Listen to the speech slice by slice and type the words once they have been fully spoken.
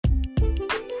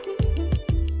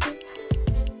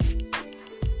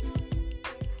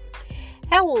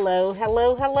Hello,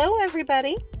 hello, hello,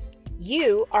 everybody.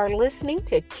 You are listening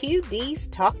to QD's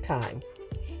Talk Time.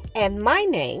 And my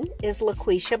name is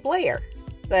LaQuisha Blair,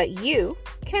 but you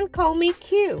can call me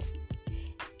Q.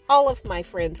 All of my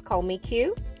friends call me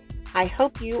Q. I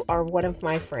hope you are one of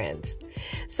my friends.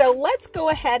 So let's go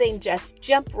ahead and just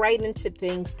jump right into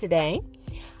things today.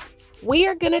 We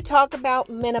are going to talk about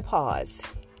menopause.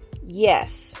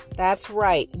 Yes, that's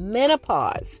right,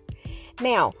 menopause.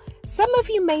 Now, some of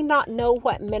you may not know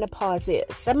what menopause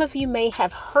is. Some of you may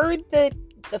have heard the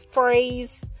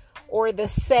phrase or the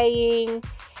saying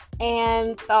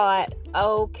and thought,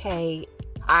 okay,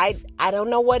 I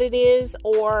don't know what it is,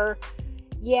 or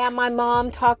yeah, my mom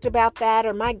talked about that,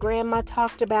 or my grandma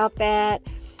talked about that,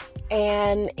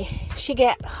 and she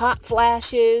got hot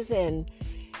flashes, and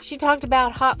she talked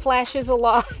about hot flashes a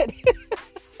lot,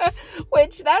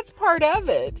 which that's part of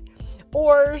it.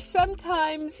 Or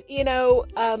sometimes,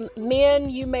 men,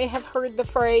 you may have heard the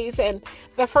phrase, and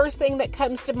the first thing that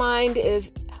comes to mind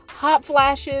is hot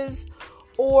flashes,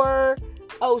 or,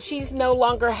 oh, she's no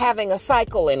longer having a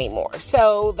cycle anymore.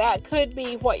 So that could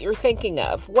be what you're thinking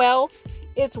of. Well,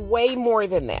 it's way more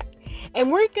than that.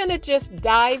 And we're going to just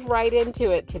dive right into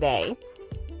it today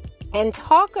and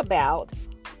talk about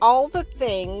all the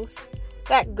things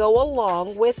that go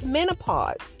along with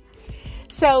menopause.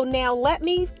 So now let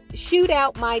me shoot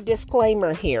out my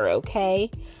disclaimer here,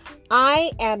 okay?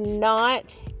 I am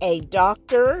not a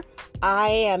doctor. I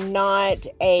am not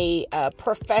a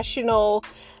professional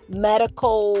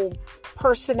medical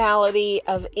personality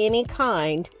of any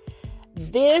kind.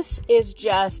 This is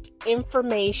just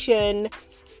information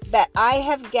that I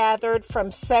have gathered from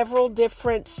several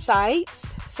different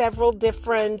sites, several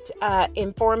different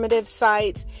informative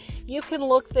sites. You can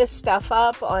look this stuff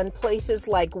up on places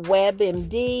like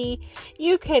WebMD.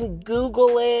 You can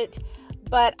Google it,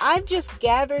 but I've just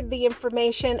gathered the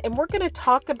information and we're going to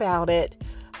talk about it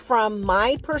from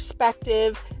my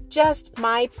perspective, just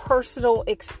my personal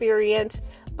experience,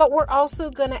 but we're also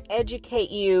going to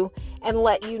educate you and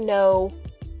let you know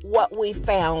what we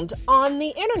found on the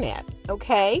internet,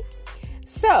 okay?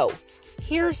 So,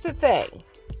 here's the thing.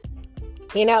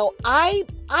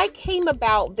 I came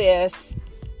about this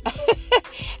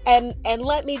and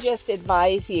let me just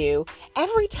advise you,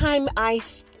 every time I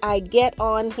get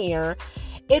on here,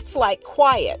 it's like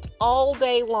quiet all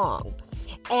day long.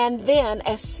 And then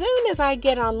as soon as I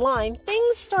get online,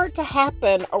 things start to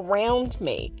happen around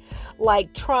me,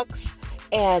 like trucks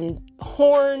and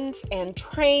horns and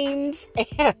trains,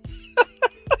 and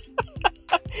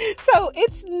so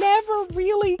it's never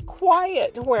really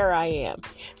quiet where I am.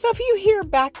 So if you hear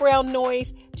background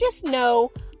noise, just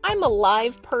know I'm a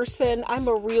live person, I'm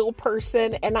a real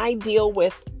person, and I deal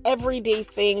with everyday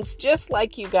things just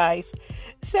like you guys.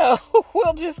 So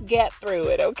we'll just get through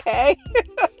it, okay?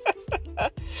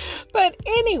 But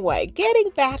anyway,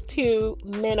 getting back to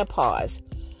menopause.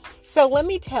 So let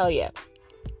me tell you,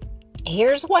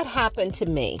 here's what happened to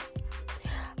me.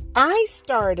 I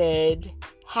started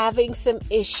having some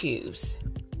issues.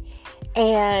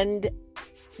 And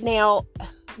now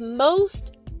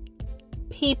most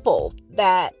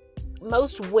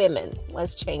women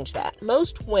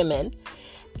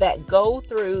that go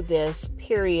through this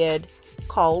period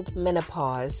called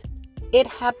menopause, it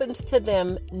happens to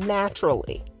them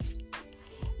naturally.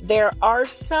 There are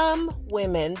some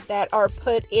women that are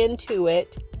put into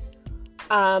it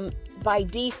by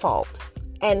default.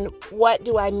 And what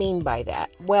do I mean by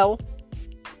that? Well,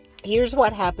 here's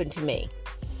what happened to me.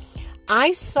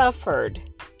 I suffered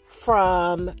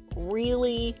from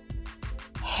really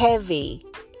heavy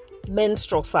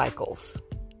menstrual cycles.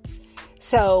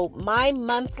 So my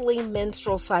monthly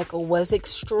menstrual cycle was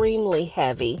extremely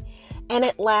heavy, and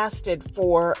it lasted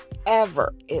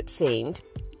forever, it seemed.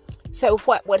 So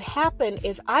what would happen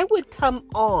is I would come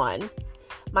on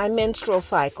my menstrual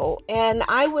cycle and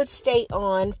I would stay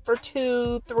on for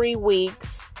 2-3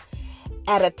 weeks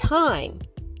at a time,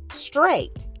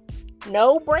 straight.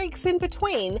 No breaks in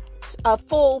between, a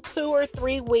full 2 or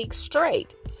 3 weeks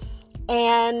straight.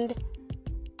 And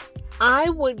I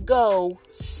would go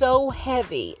so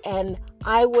heavy and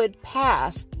I would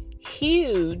pass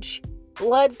huge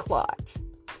blood clots.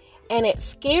 And it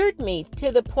scared me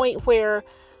to the point where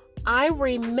I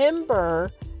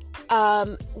remember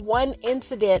one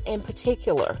incident in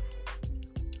particular.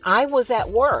 I was at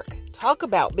work. Talk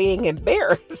about being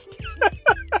embarrassed.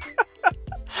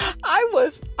 I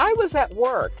was at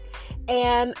work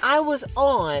and I was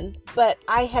on, but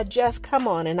I had just come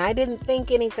on and I didn't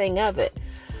think anything of it.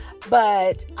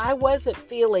 But I wasn't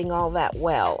feeling all that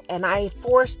well, and I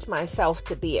forced myself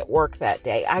to be at work that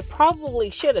day. I probably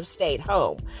should have stayed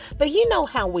home, but you know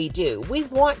how we do. We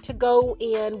want to go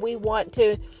in, we want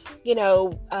to,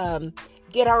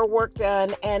 get our work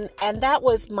done, and that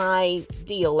was my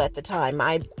deal at the time.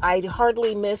 I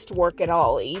hardly missed work at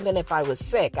all. Even if I was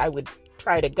sick, I would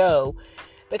try to go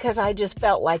because I just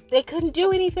felt like they couldn't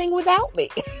do anything without me.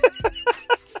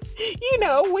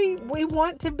 We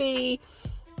want to be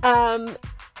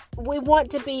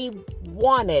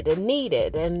wanted and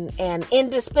needed and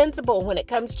indispensable when it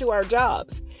comes to our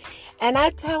jobs. And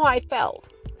that's how I felt.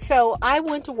 So I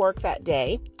went to work that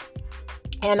day,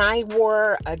 and I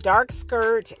wore a dark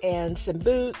skirt and some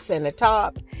boots and a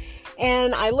top.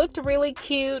 And I looked really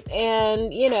cute,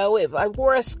 and, I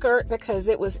wore a skirt because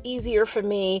it was easier for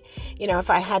me. If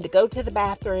I had to go to the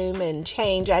bathroom and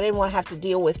change, I didn't want to have to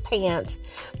deal with pants.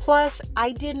 Plus,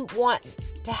 I didn't want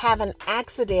to have an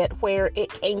accident where it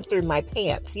came through my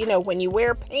pants. When you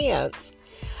wear pants,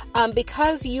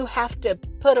 because you have to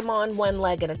put them on one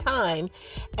leg at a time,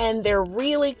 and they're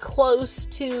really close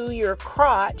to your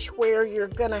crotch where you're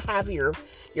going to have your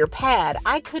pad.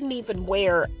 I couldn't even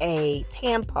wear a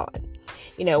tampon.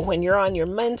 When you're on your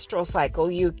menstrual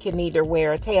cycle, you can either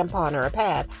wear a tampon or a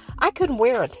pad. I couldn't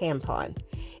wear a tampon.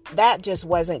 That just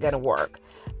wasn't going to work.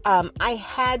 I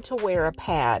had to wear a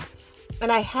pad,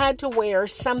 and I had to wear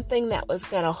something that was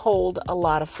going to hold a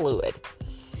lot of fluid.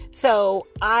 So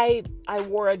I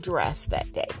wore a dress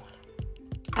that day.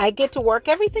 I get to work,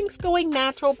 everything's going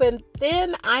natural, but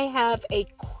then I have a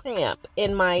cramp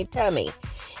in my tummy,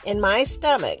 in my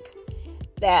stomach,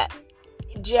 that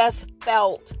just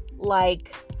felt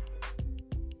like,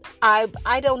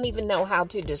 I don't even know how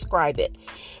to describe it.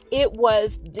 It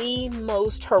was the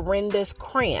most horrendous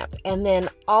cramp. And then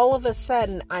all of a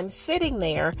sudden I'm sitting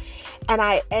there, and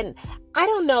I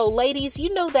don't know, ladies,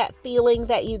 you know that feeling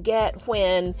that you get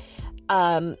when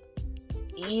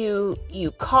you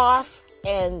cough,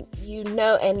 and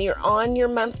and you're on your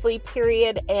monthly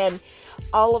period, and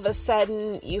all of a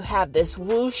sudden you have this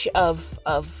whoosh of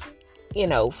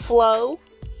flow.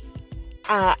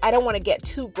 I don't want to get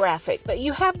too graphic, but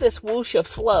you have this whoosh of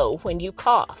flow when you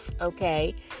cough,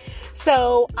 okay?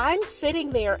 So I'm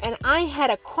sitting there, and I had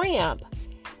a cramp,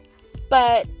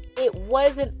 but it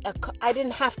wasn't I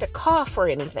didn't have to cough or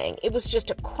anything. It was just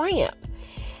a cramp,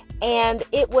 and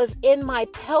it was in my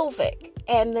pelvic.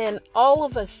 And then all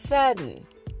of a sudden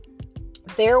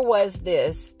there was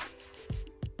this,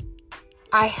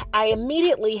 I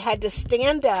immediately had to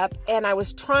stand up, and I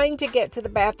was trying to get to the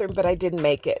bathroom, but I didn't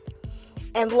make it.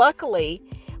 And luckily,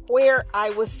 where I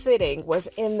was sitting was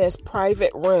in this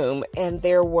private room, and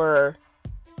there were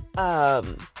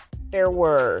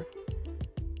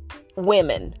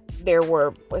women. There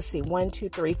were,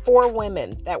 4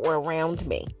 women that were around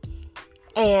me.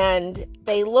 And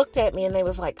they looked at me, and they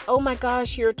was like, "Oh my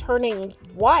gosh, you're turning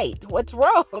white. What's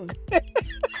wrong?" I'd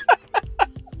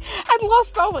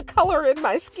lost all the color in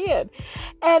my skin.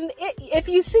 And if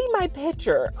you see my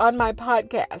picture on my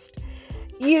podcast,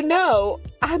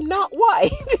 I'm not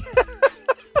white.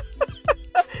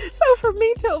 So for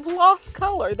me to have lost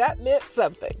color, that meant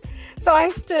something. So I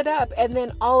stood up, and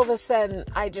then all of a sudden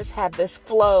I just had this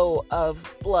flow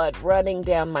of blood running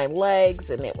down my legs,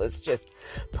 and it was just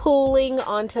pooling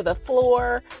onto the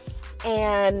floor.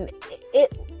 And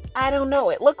I don't know,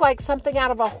 it looked like something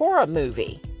out of a horror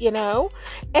movie,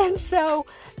 And so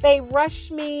they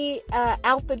rushed me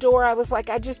out the door. I was like,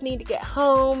 I just need to get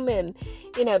home. And,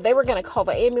 they were going to call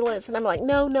the ambulance. And I'm like,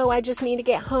 no, I just need to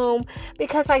get home,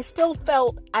 because I still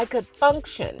felt I could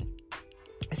function.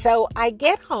 So I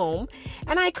get home,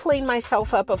 and I clean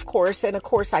myself up, of course. And of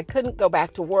course, I couldn't go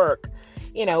back to work,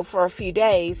 for a few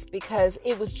days, because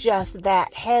it was just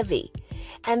that heavy.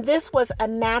 And this was a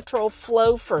natural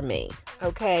flow for me.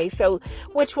 Okay. So,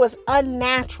 which was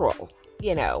unnatural,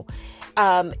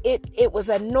 it was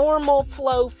a normal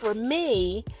flow for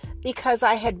me, because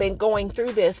I had been going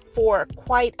through this for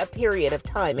quite a period of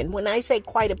time. And when I say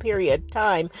quite a period of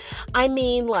time, I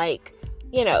mean 3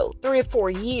 or 4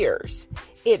 years.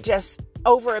 It just,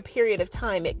 over a period of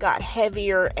time, it got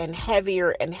heavier and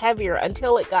heavier and heavier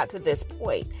until it got to this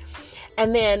point.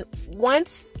 And then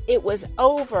once it was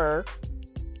over,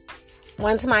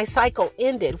 once my cycle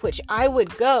ended, which I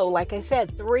would go, like I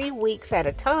said, 3 weeks at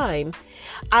a time,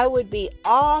 I would be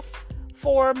off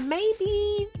for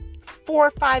maybe 4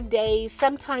 or 5 days,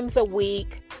 sometimes a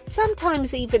week,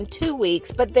 sometimes even 2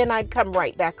 weeks, but then I'd come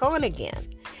right back on again.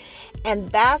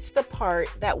 And that's the part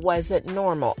that wasn't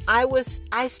normal.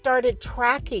 I started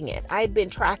tracking it. I had been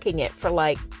tracking it for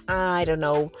like, I don't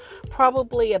know,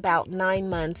 probably about 9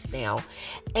 months now.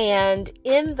 And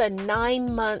in the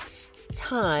 9 months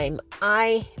time,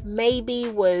 I maybe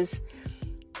was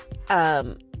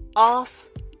off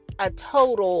a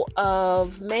total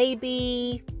of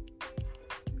maybe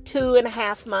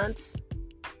 2.5 months,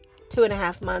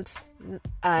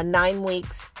 9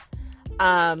 weeks,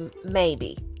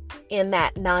 maybe in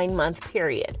that 9-month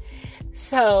period.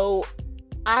 So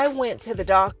I went to the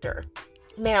doctor.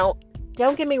 Now,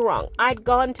 don't get me wrong. I'd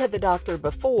gone to the doctor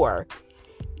before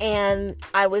and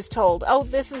I was told, oh,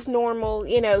 this is normal.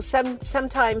 You know,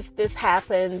 sometimes this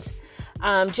happens.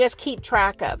 Just keep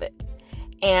track of it.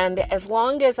 And as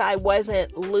long as I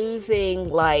wasn't losing,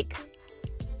 like,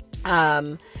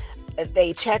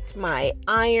 they checked my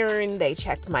iron, they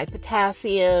checked my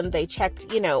potassium, they checked,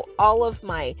 all of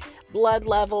my blood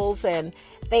levels, and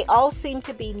they all seemed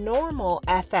to be normal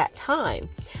at that time.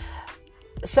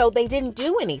 So they didn't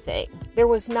do anything. There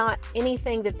was not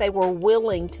anything that they were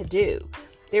willing to do.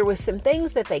 There was some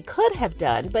things that they could have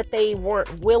done, but they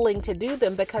weren't willing to do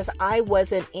them because I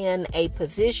wasn't in a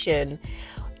position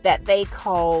that they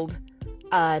called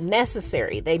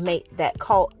necessary. They made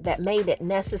it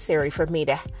necessary for me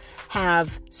to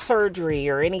have surgery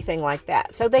or anything like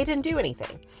that. So they didn't do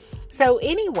anything. So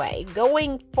anyway,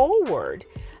 going forward,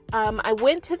 I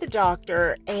went to the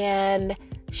doctor and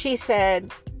she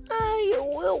said,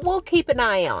 we'll keep an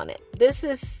eye on it. This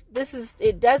is,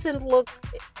 it doesn't look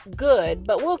good,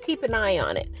 but we'll keep an eye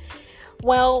on it.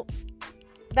 Well,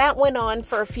 that went on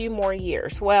for a few more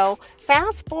years. Well,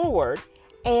 fast forward,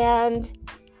 and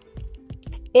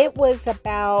it was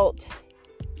about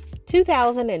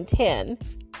 2010.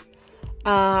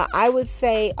 I would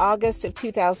say August of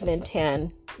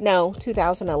 2010. No,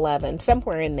 2011,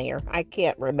 somewhere in there. I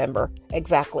can't remember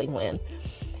exactly when.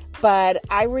 But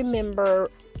I remember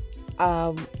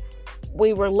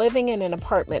we were living in an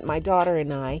apartment, my daughter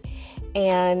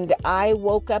and I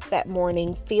woke up that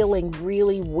morning feeling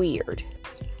really weird.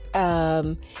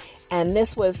 And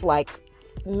this was like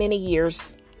many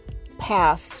years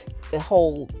past the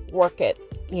whole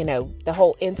the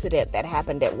whole incident that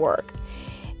happened at work.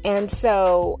 And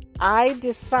so I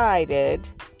decided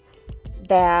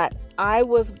that I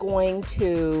was going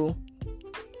to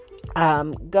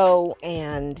go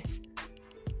and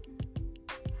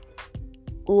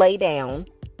lay down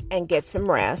and get some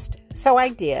rest. So I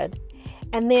did.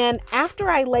 And then after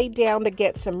I laid down to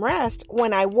get some rest,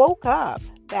 when I woke up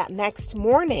that next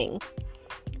morning,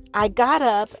 I got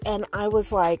up and I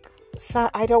was like,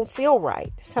 I don't feel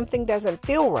right. Something doesn't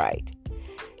feel right.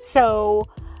 So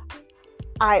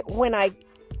when I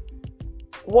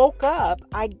woke up,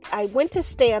 I went to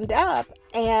stand up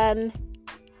and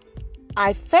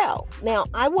I fell. Now,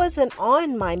 I wasn't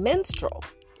on my menstrual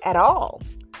at all,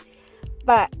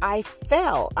 but I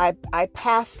fell. I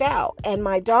passed out, and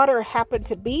my daughter happened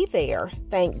to be there,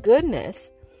 thank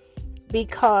goodness,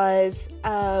 because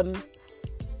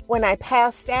when I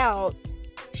passed out,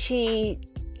 she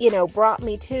brought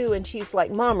me to, and she's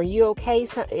like, Mom, are you okay?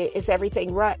 Is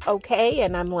everything right? Okay.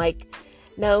 And I'm like,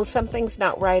 no, something's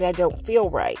not right. I don't feel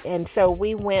right. And so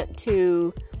we went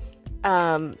to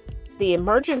the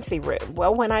emergency room.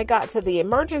 Well, when I got to the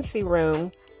emergency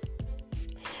room,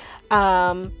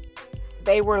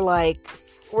 they were like,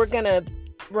 we're going to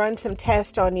run some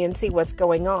tests on you and see what's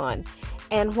going on.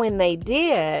 And when they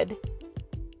did,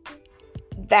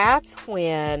 that's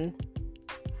when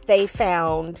they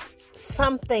found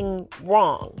something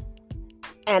wrong.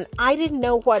 And I didn't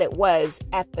know what it was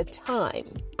at the time.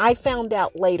 I found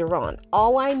out later on.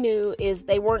 All I knew is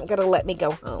they weren't going to let me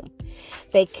go home.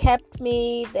 They kept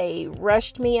me, they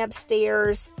rushed me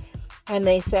upstairs, and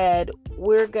they said,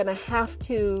 we're going to have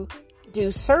to do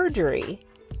surgery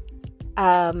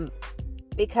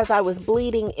because I was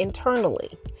bleeding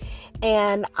internally.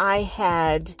 And I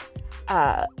had,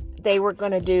 they were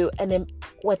going to do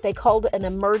what they called an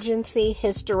emergency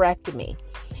hysterectomy.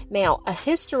 Now, a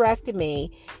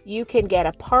hysterectomy, you can get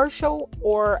a partial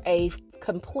or a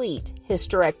complete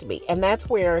hysterectomy. And that's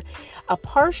where a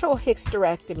partial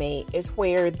hysterectomy is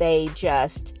where they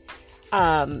just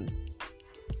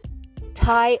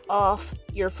tie off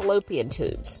your fallopian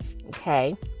tubes.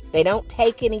 Okay? They don't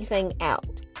take anything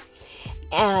out.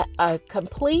 A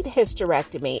complete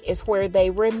hysterectomy is where they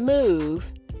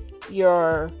remove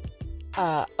your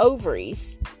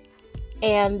ovaries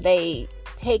and they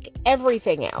take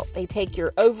everything out. They take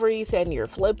your ovaries and your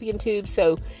fallopian tubes,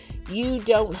 so you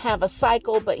don't have a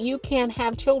cycle, but you can't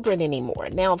have children anymore.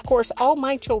 Now, of course, all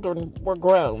my children were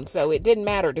grown, so it didn't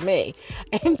matter to me.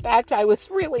 In fact, I was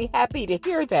really happy to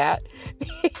hear that.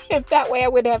 That way I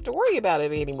wouldn't have to worry about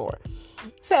it anymore.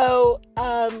 So,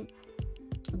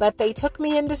 but they took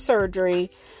me into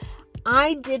surgery.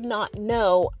 I did not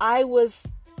know I was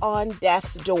on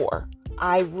death's door.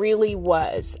 I really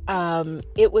was.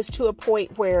 It was to a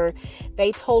point where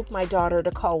they told my daughter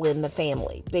to call in the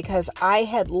family because I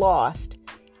had lost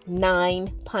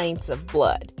 9 pints of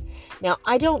blood. Now,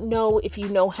 I don't know if you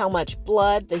know how much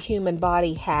blood the human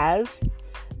body has,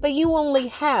 but you only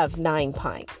have 9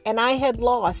 pints, and I had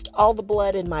lost all the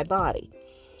blood in my body.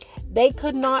 They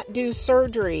could not do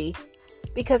surgery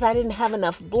because I didn't have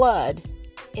enough blood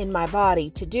in my body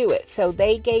to do it. So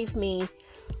they gave me,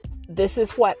 this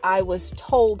is what I was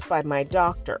told by my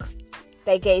doctor.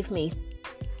 They gave me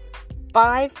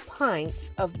 5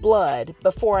 pints of blood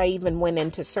before I even went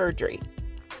into surgery.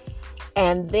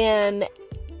 And then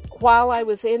while I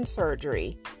was in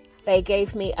surgery, they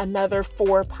gave me another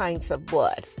 4 pints of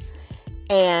blood.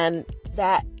 And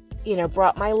that,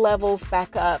 brought my levels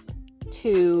back up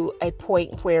to a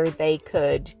point where they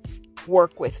could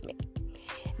work with me.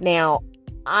 Now,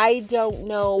 I don't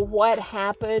know what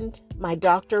happened. My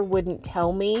doctor wouldn't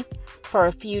tell me for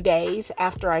a few days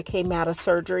after I came out of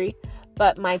surgery,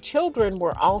 but my children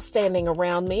were all standing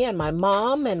around me, and my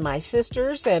mom and my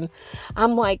sisters, and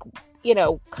I'm like,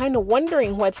 kind of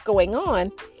wondering what's going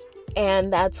on.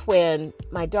 And that's when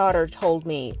my daughter told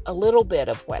me a little bit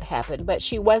of what happened, but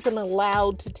she wasn't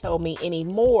allowed to tell me any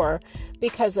more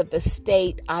because of the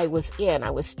state I was in.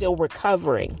 I was still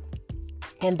recovering.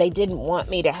 And they didn't want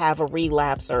me to have a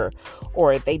relapse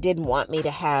or they didn't want me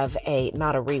to have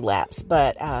not a relapse,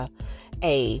 but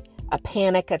a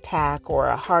panic attack or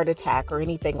a heart attack or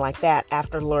anything like that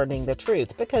after learning the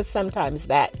truth, because sometimes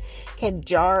that can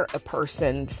jar a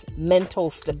person's mental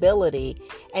stability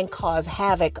and cause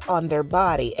havoc on their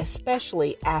body,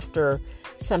 especially after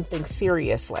something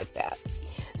serious like that.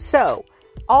 So,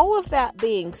 all of that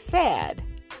being said,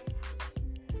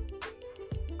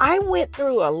 I went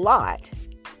through a lot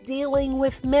dealing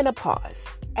with menopause,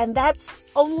 and that's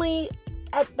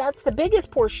the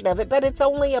biggest portion of it, but it's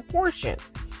only a portion.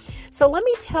 So let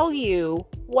me tell you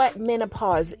what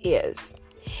menopause is.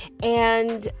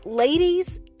 And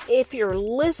ladies, if you're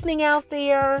listening out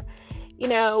there,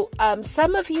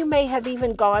 some of you may have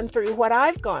even gone through what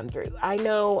I've gone through. I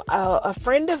know a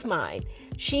friend of mine,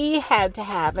 she had to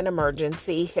have an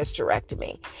emergency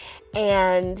hysterectomy.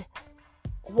 And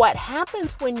what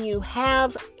happens when you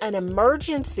have an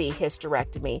emergency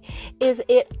hysterectomy is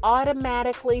it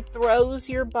automatically throws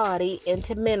your body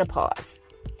into menopause.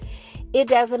 It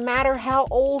doesn't matter how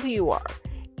old you are.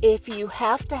 If you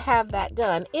have to have that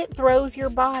done, it throws your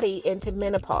body into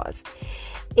menopause.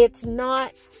 It's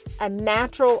not a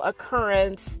natural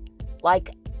occurrence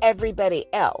like everybody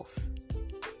else,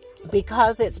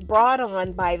 because it's brought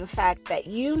on by the fact that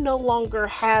you no longer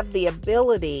have the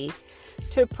ability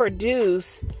to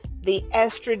produce the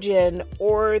estrogen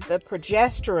or the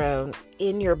progesterone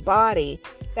in your body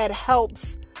that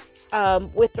helps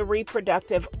with the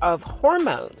reproductive of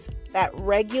hormones that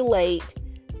regulate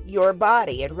your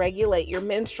body and regulate your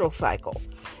menstrual cycle.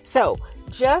 So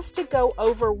just to go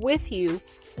over with you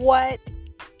what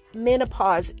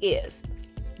menopause is.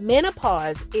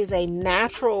 Menopause is a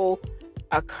natural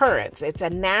occurrence. It's a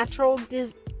natural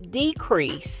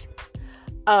decrease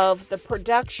of the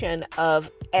production of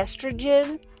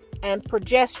estrogen and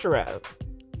progesterone.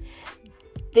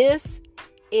 This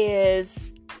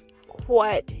is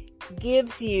what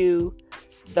gives you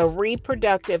the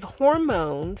reproductive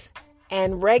hormones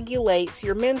and regulates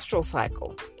your menstrual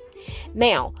cycle.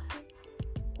 Now,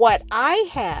 what I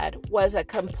had was a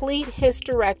complete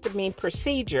hysterectomy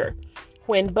procedure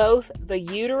when both the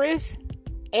uterus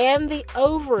and the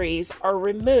ovaries are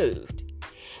removed.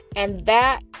 And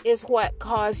that is what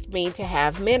caused me to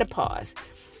have menopause.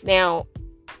 Now,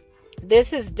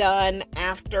 this is done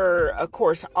after, of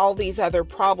course, all these other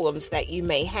problems that you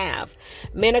may have.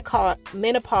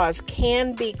 Menopause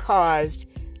can be caused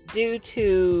due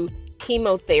to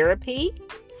chemotherapy.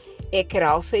 It could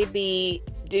also be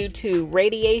due to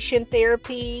radiation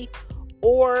therapy,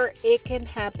 or it can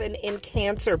happen in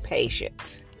cancer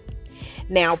patients.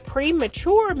 Now,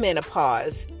 premature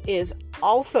menopause is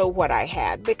also what I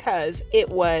had because it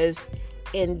was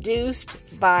induced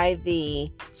by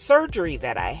the surgery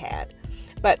that I had.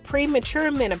 But premature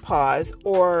menopause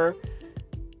or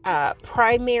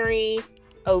primary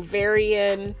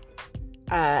ovarian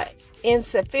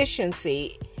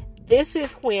insufficiency, This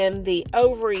is when the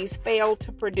ovaries fail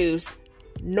to produce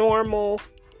normal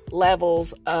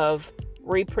levels of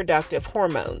reproductive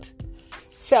hormones.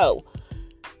 So,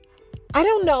 I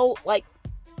don't know,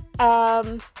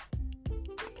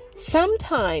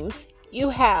 sometimes you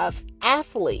have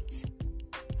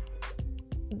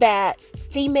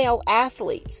female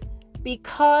athletes,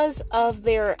 because of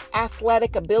their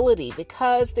athletic ability,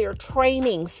 because they're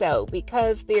training so,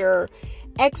 because they're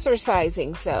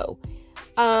exercising so,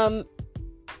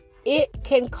 it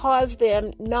can cause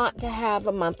them not to have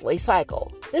a monthly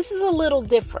cycle. This is a little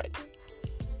different.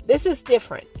 This is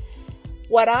different.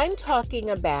 What I'm talking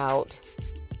about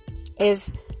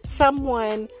is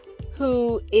someone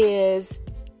who is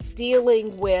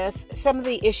dealing with some of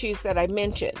the issues that I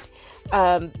mentioned.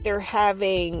 They're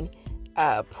having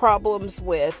problems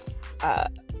with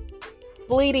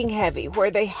bleeding heavy, where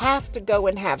they have to go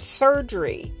and have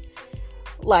surgery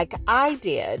like I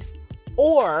did,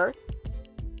 or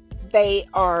they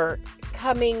are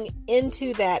coming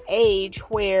into that age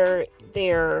where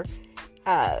they're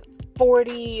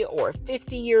 40 or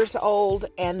 50 years old,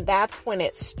 and that's when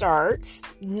it starts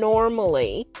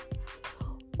normally,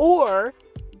 or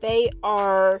they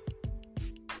are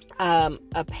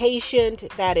a patient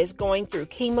that is going through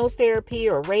chemotherapy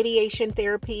or radiation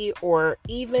therapy, or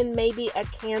even maybe a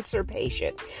cancer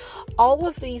patient. All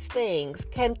of these things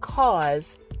can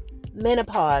cause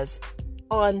menopause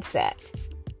onset.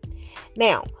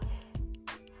 Now,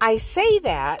 I say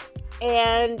that,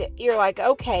 and you're like,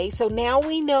 okay, so now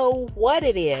we know what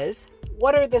it is.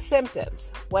 What are the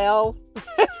symptoms? Well,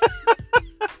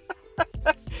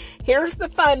 here's the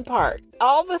fun part.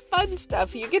 All the fun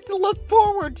stuff you get to look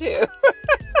forward to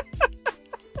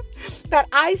that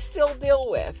I still deal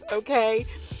with, okay?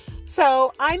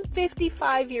 So I'm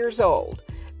 55 years old,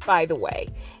 by the way.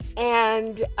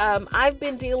 And I've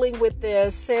been dealing with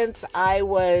this since I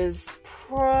was,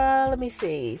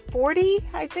 40?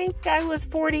 I think I was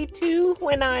 42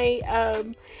 when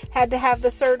I had to have the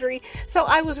surgery. So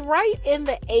I was right in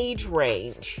the age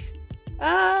range.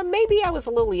 Maybe I was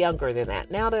a little younger than that,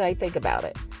 now that I think about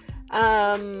it.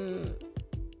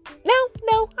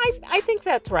 No, I think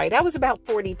that's right. I was about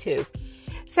 42.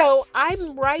 So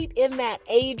I'm right in that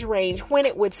age range when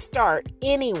it would start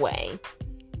anyway.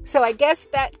 So I guess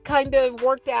that kind of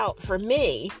worked out for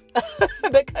me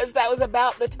because that was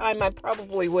about the time I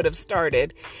probably would have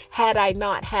started had I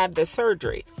not had the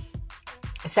surgery.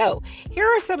 So here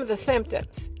are some of the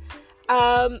symptoms.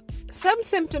 Some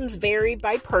symptoms vary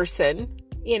by person.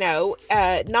 You know,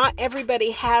 not everybody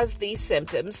has these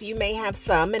symptoms. You may have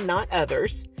some and not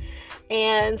others.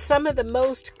 And some of the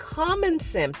most common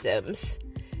symptoms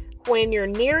when you're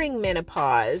nearing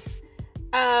menopause,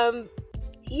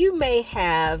 you may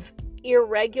have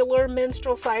irregular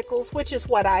menstrual cycles, which is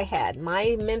what I had.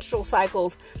 My menstrual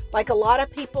cycles, like a lot of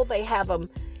people, they have them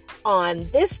on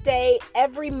this day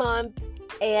every month,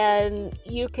 and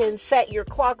you can set your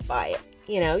clock by it.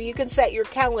 You know, you can set your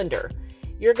calendar.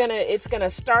 It's gonna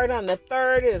start on the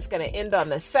 3rd and it's gonna end on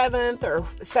the 7th, or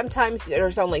sometimes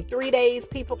there's only 3 days.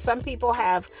 Some people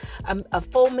have a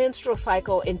full menstrual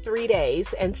cycle in 3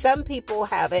 days, and some people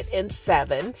have it in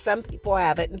 7. Some people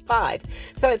have it in 5.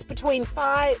 So it's between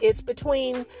 3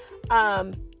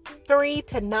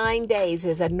 to 9 days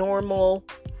is a normal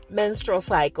menstrual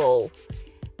cycle.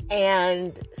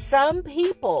 And some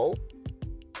people,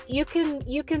 you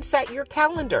can set your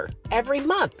calendar every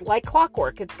month like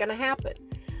clockwork. It's going to happen.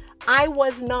 I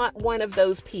was not one of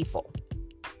those people.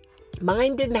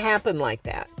 Mine didn't happen like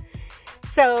that.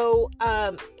 So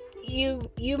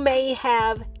you may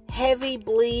have heavy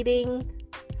bleeding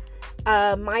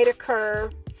might occur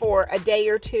for a day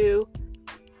or two.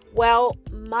 Well,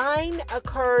 mine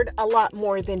occurred a lot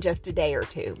more than just a day or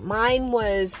two. Mine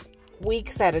was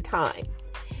weeks at a time.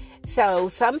 So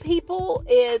some people,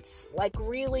 it's like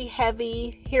really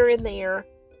heavy here and there.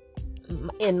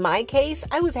 In my case,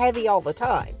 I was heavy all the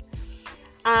time.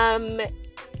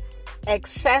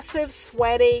 Excessive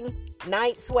sweating,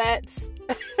 night sweats.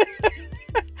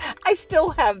 I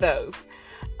still have those.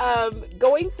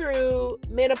 Going through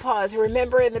menopause,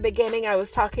 remember in the beginning I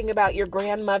was talking about your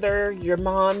grandmother, your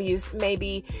mom used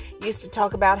to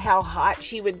talk about how hot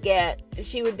she would get.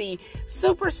 She would be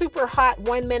super, super hot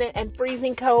one minute and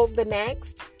freezing cold the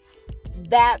next.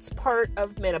 That's part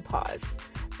of menopause.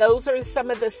 Those are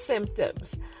some of the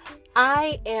symptoms.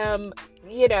 I am,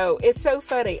 it's so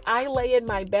funny. I lay in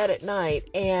my bed at night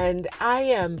and I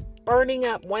am burning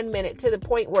up one minute to the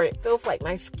point where it feels like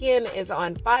my skin is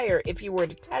on fire if you were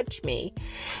to touch me.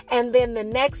 And then the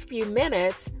next few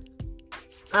minutes,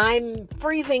 I'm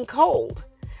freezing cold.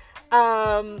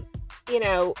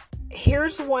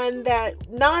 Here's one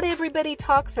that not everybody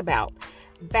talks about: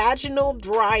 vaginal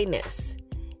dryness,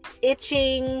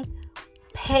 itching,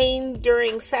 pain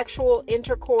during sexual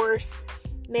intercourse.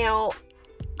 Now,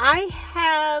 I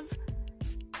have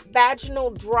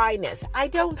vaginal dryness. I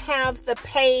don't have the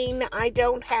pain. I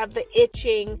don't have the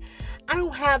itching. I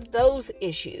don't have those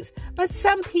issues. But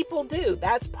some people do.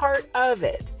 That's part of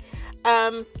it.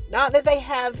 Not that they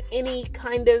have any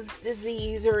kind of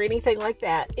disease or anything like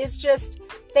that. It's just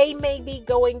they may be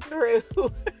going through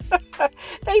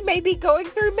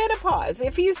menopause.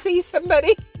 If you see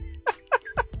somebody,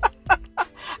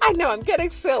 I know I'm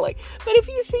getting silly, but if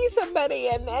you see somebody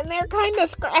and they're kind of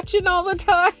scratching all the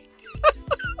time,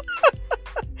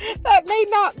 that may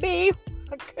not be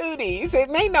a cooties. It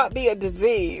may not be a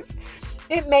disease.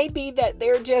 It may be that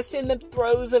they're just in the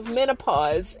throes of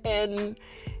menopause and,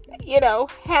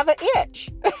 have an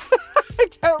itch. I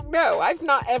don't know. I've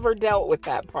not ever dealt with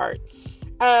that part.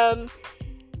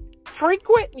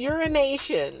 Frequent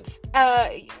urinations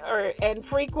and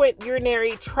frequent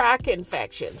urinary tract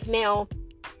infections. Now,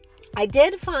 I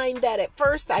did find that at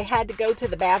first I had to go to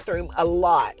the bathroom a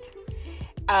lot.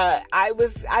 I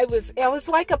was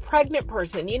like a pregnant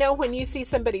person. When you see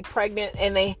somebody pregnant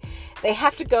and they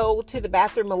have to go to the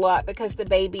bathroom a lot because the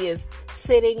baby is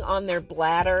sitting on their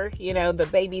bladder, the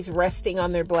baby's resting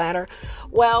on their bladder.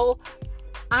 Well,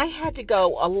 I had to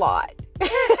go a lot.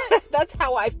 That's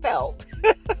how I felt.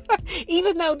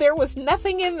 Even though there was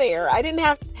nothing in there. I didn't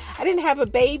have a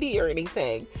baby or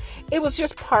anything. It was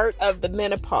just part of the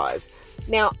menopause.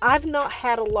 Now, I've not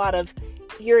had a lot of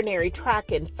urinary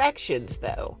tract infections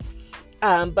though.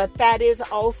 But that is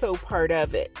also part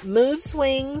of it. Mood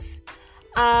swings.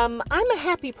 I'm a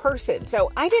happy person,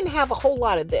 so I didn't have a whole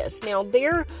lot of this. Now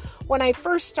when I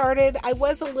first started, I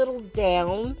was a little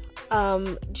down,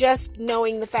 just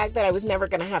knowing the fact that I was never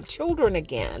going to have children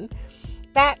again.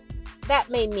 That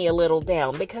made me a little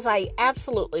down because I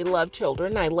absolutely love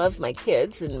children. I love my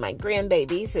kids and my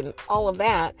grandbabies and all of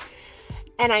that.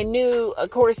 And I knew, of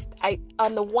course,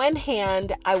 on the one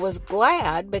hand, I was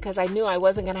glad because I knew I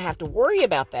wasn't going to have to worry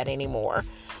about that anymore.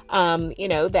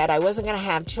 That I wasn't going to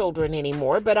have children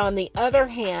anymore. But on the other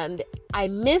hand, I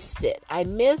missed it. I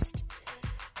missed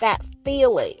that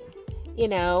feeling,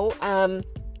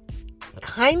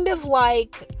 kind of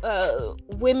like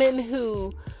women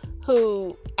who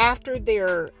after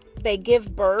they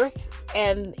give birth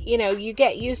and, you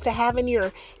get used to having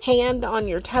your hand on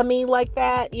your tummy like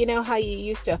that. You know how you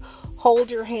used to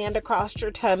hold your hand across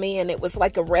your tummy and it was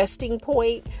like a resting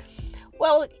point?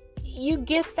 Well, you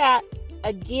get that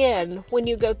again when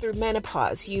you go through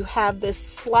menopause. You have this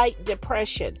slight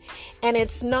depression, and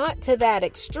it's not to that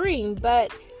extreme,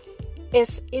 but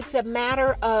it's a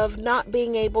matter of not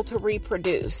being able to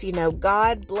reproduce.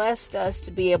 God blessed us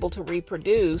to be able to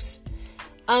reproduce.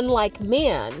 Unlike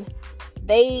men,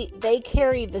 they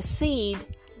carry the seed,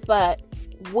 but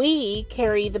we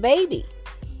carry the baby.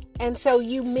 And so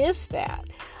you miss that.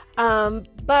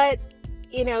 But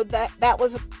that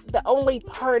was the only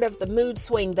part of the mood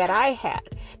swing that I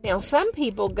had. Now, some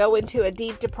people go into a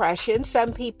deep depression.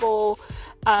 Some people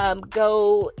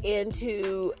go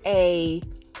into they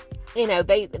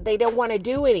don't want to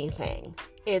do anything.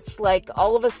 It's like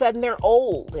all of a sudden they're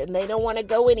old and they don't want to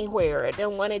go anywhere. Or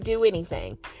don't want to do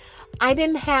anything. I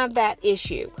didn't have that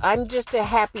issue. I'm just a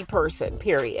happy person,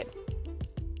 period.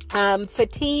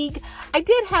 Fatigue. I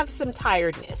did have some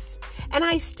tiredness, and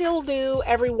I still do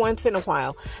every once in a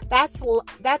while. That's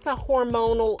a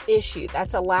hormonal issue.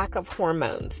 That's a lack of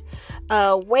hormones.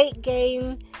 Weight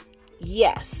gain.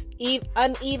 Yes.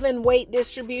 Uneven weight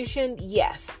distribution.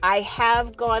 Yes. I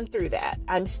have gone through that.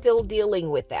 I'm still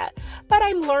dealing with that. But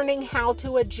I'm learning how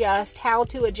to adjust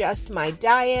my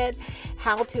diet,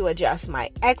 how to adjust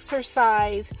my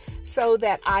exercise so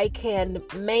that I can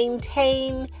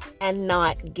maintain and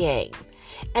not gain.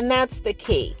 And that's the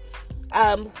key.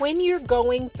 When you're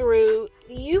going through,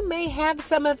 you may have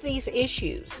some of these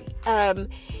issues. And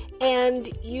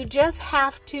you just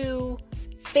have to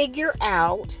figure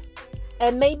out,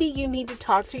 and maybe you need to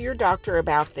talk to your doctor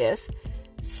about this,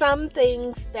 some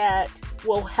things that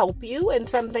will help you and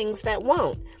some things that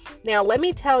won't. Now, let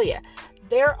me tell you,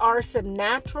 there are some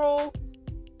natural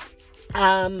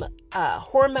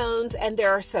hormones and there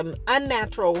are some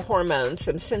unnatural hormones,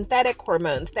 some synthetic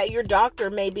hormones that your doctor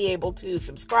may be able to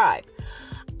prescribe.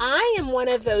 I am one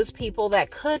of those people that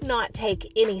could not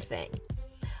take anything.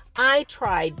 I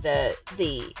tried the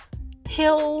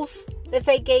pills that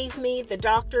they gave me, the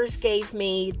doctors gave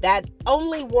me, that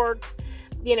only worked,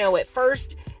 at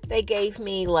first they gave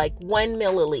me like 1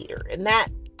 milliliter, and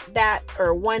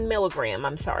or 1 milligram,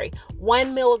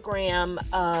 1 milligram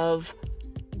of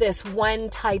this one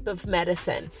type of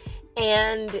medicine,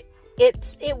 and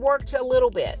it worked a little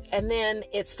bit, and then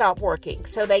it stopped working.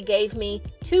 So they gave me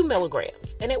 2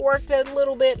 milligrams, and it worked a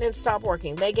little bit, and it stopped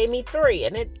working. They gave me 3,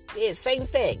 and it same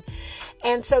thing.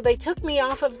 And so they took me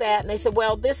off of that, and they said,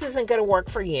 well, this isn't going to work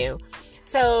for you.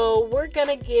 So we're going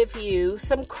to give you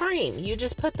some cream. You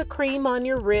just put the cream on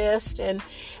your wrist, and,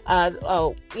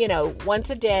 once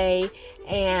a day,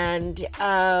 and,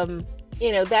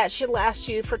 that should last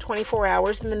you for 24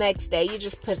 hours. And the next day, you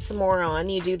just put some more on.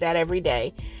 You do that every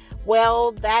day.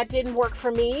 Well, that didn't work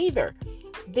for me either.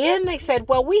 Then they said,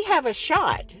 well, we have a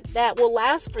shot that will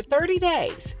last for 30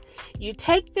 days. You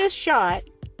take this shot,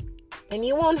 and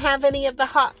you won't have any of the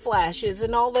hot flashes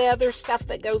and all the other stuff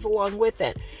that goes along with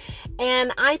it.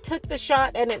 And I took the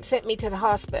shot, and it sent me to the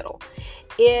hospital.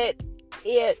 It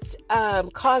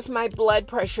caused my blood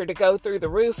pressure to go through the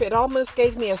roof. It almost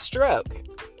gave me a stroke.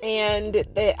 And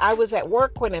I was at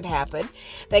work when it happened.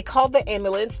 They called the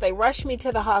ambulance. They rushed me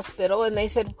to the hospital, and they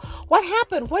said, what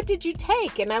happened? What did you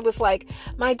take? And I was like,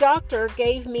 my doctor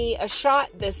gave me a shot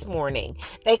this morning.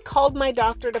 They called my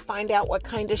doctor to find out what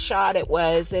kind of shot it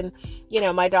was. And,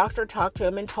 my doctor talked to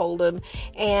him and told him.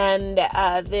 And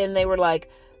then they were like,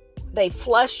 they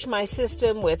flushed my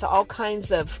system with all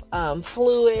kinds of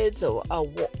fluids,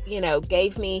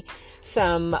 gave me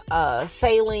some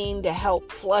saline to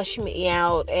help flush me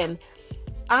out. And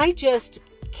I just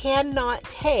cannot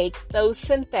take those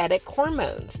synthetic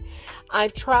hormones.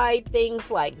 I've tried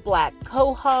things like black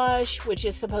cohosh, which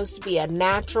is supposed to be a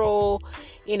natural,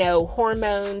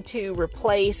 hormone to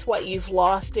replace what you've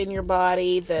lost in your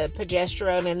body, the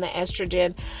progesterone and the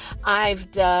estrogen. I've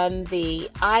done the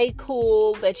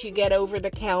iCool that you get over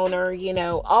the counter,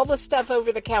 all the stuff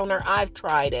over the counter. I've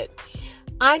tried it.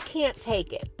 I can't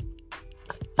take it.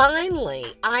 Finally,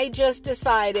 I just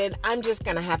decided I'm just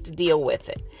going to have to deal with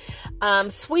it.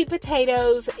 Sweet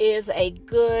potatoes is a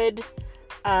good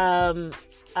a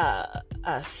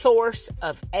source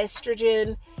of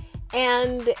estrogen,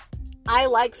 and I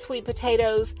like sweet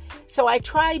potatoes, so I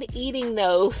tried eating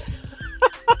those.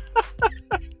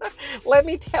 Let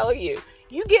me tell you,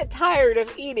 you get tired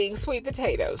of eating sweet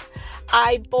potatoes.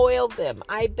 I boiled them,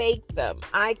 I baked them,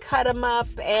 I cut them up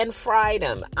and fried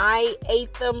them, I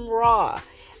ate them raw.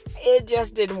 It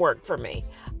just didn't work for me.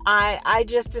 I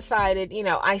just decided,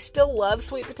 I still love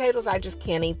sweet potatoes. I just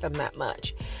can't eat them that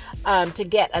much to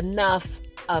get enough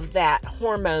of that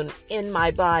hormone in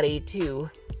my body to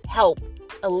help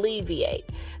alleviate.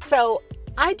 So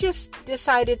I just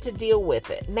decided to deal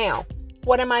with it. Now,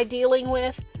 what am I dealing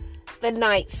with? The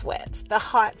night sweats, the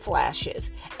hot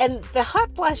flashes. And the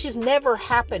hot flashes never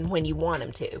happen when you want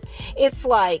them to. It's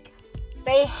like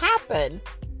they happen,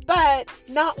 but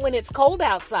not when it's cold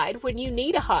outside, when you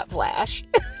need a hot flash.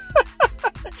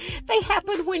 They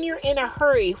happen when you're in a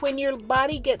hurry, when your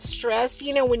body gets stressed,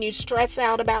 when you stress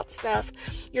out about stuff,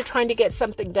 you're trying to get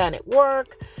something done at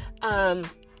work,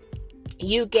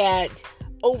 you get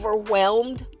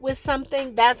overwhelmed with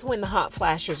something, that's when the hot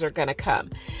flashes are going to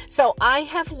come. So I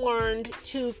have learned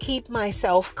to keep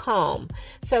myself calm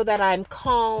so that I'm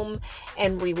calm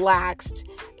and relaxed,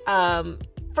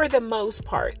 for the most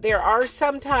part. There are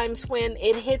some times when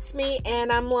it hits me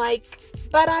and I'm like,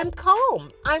 but I'm calm,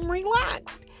 I'm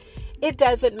relaxed. It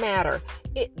doesn't matter.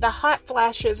 The hot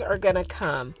flashes are going to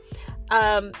come.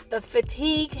 The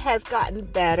fatigue has gotten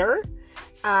better.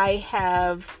 I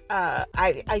have,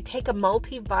 I take a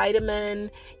multivitamin,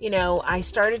 I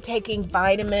started taking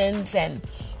vitamins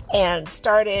and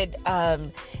started,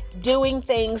 doing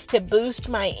things to boost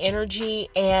my energy,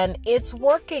 and it's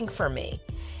working for me.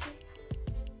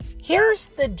 Here's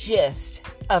the gist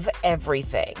of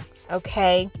everything,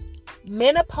 okay?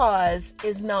 Menopause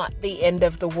is not the end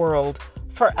of the world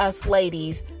for us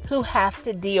ladies who have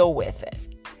to deal with it.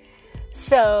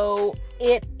 So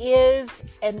it is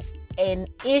an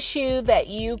issue that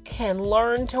you can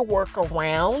learn to work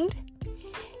around.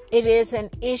 It is an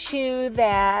issue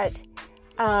that,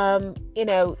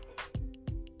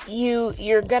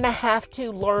 you're going to have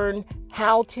to learn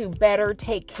how to better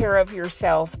take care of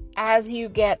yourself as you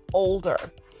get older.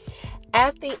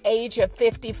 At the age of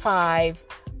 55,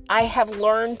 I have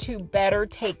learned to better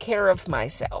take care of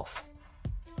myself.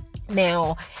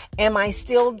 Now, am I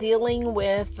still dealing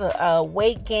with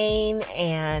weight gain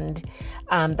and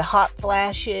the hot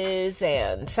flashes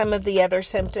and some of the other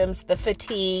symptoms, the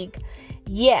fatigue?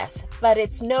 Yes, but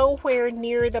it's nowhere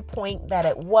near the point that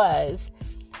it was,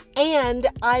 and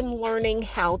I'm learning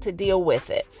how to deal with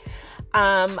it.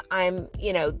 I'm,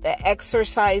 the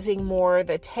exercising more,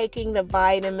 the taking the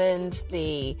vitamins,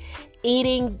 the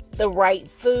eating the right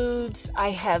foods.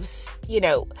 I have,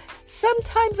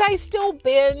 sometimes I still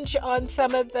binge on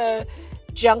some of the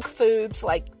junk foods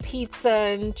like pizza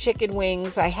and chicken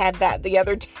wings. I had that the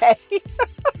other day.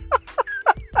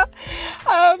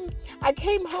 I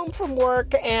came home from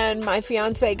work and my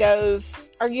fiance goes,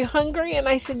 "Are you hungry?" And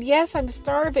I said, "Yes, I'm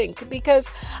starving," because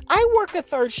I work a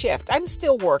third shift. I'm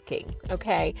still working.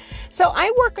 Okay. So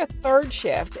I work a third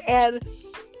shift and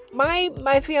my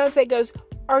fiance goes,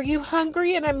 "Are you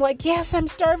hungry?" And I'm like, "Yes, I'm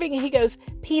starving." And he goes,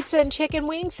 "Pizza and chicken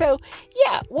wings?" So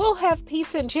yeah, we'll have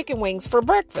pizza and chicken wings for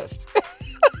breakfast.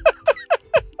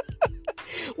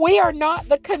 We are not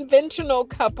the conventional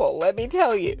couple, let me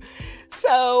tell you.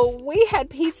 So we had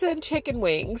pizza and chicken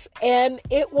wings and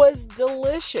it was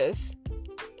delicious.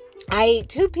 I ate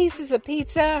 2 pieces of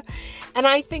pizza and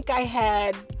I think I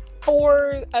had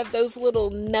 4 of those little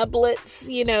nublets,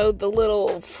 the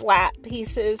little flat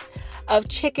pieces of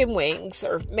chicken wings,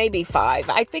 or maybe 5.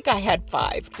 I think I had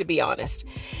 5, to be honest.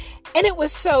 And it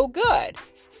was so good.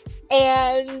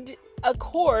 And of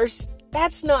course,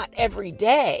 that's not every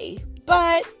day,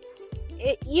 but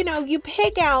you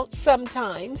pig out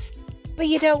sometimes, but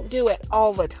you don't do it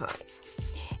all the time.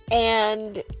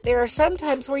 And there are some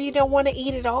times where you don't want to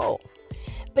eat at all.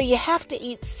 But you have to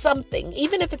eat something,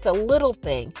 even if it's a little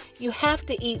thing. You have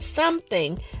to eat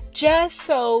something just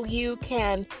so you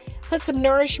can put some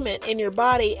nourishment in your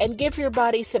body and give your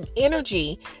body some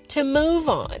energy to move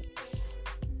on.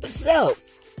 So,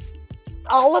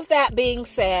 all of that being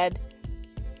said,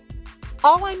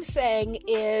 all I'm saying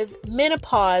is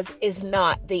menopause is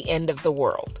not the end of the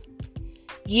world.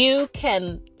 You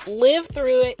can live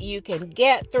through it. You can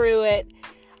get through it.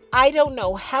 I don't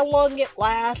know how long it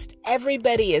lasts.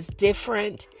 Everybody is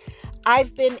different.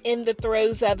 I've been in the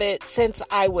throes of it since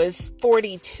I was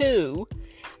 42.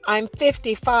 I'm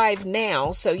 55 now,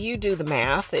 so you do the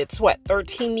math. It's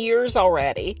 13 years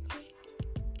already.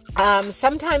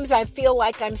 Sometimes I feel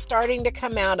like I'm starting to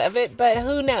come out of it, but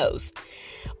who knows?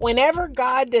 Whenever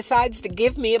God decides to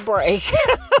give me a break,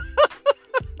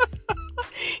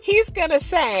 He's going to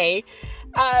say,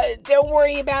 don't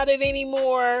worry about it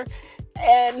anymore.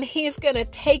 And He's going to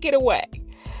take it away.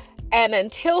 And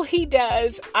until He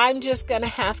does, I'm just going to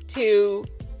have to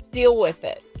deal with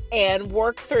it and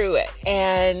work through it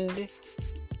and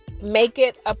make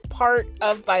it a part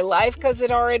of my life, because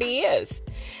it already is.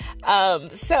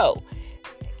 So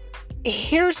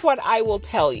here's what I will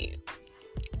tell you.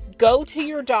 Go to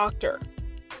your doctor.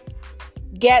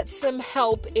 Get some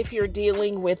help if you're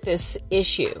dealing with this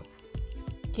issue.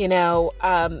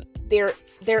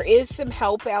 There is some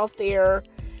help out there.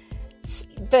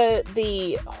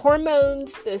 The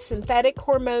hormones, the synthetic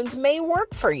hormones may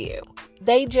work for you.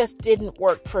 They just didn't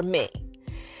work for me.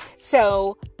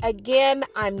 So again,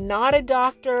 I'm not a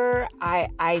doctor.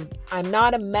 I'm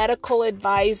not a medical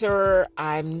advisor.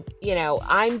 I'm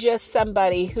just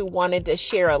somebody who wanted to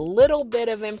share a little bit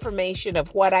of information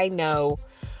of what I know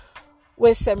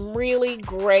with some really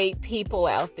great people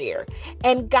out there.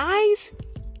 And guys,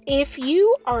 if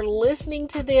you are listening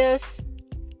to this,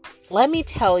 let me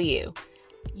tell you,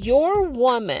 your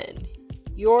woman,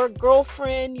 your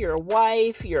girlfriend, your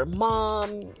wife, your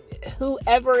mom,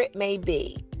 whoever it may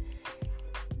be,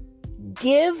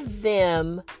 give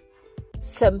them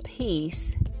some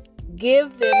peace,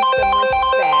 give them some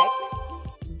respect,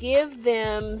 give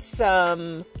them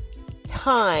some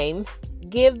time,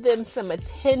 give them some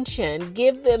attention,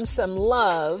 give them some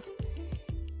love,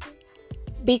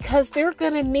 because they're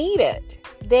going to need it.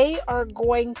 They are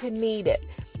going to need it.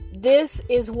 This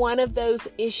is one of those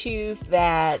issues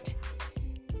that,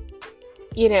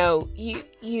 you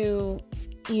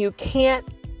can't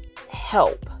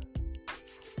help.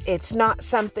 It's not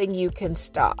something you can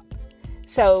stop.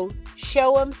 So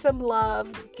show them some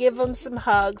love, give them some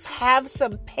hugs, have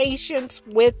some patience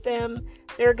with them.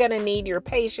 They're going to need your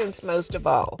patience most of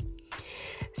all.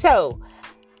 So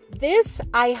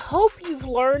I hope you've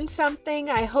learned something.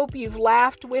 I hope you've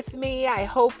laughed with me. I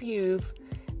hope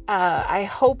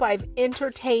I've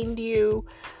entertained you.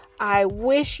 I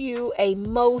wish you a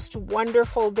most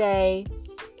wonderful day.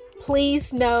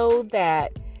 Please know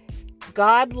that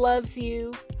God loves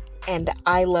you and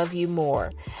I love you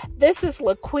more. This is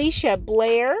LaQuisha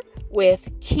Blair with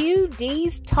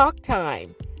QD's Talk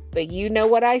Time. But you know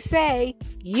what I say,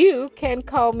 you can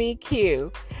call me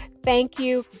Q. Thank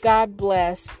you, God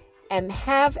bless, and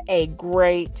have a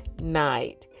great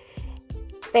night.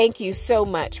 Thank you so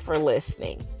much for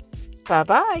listening.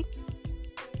 Bye-bye.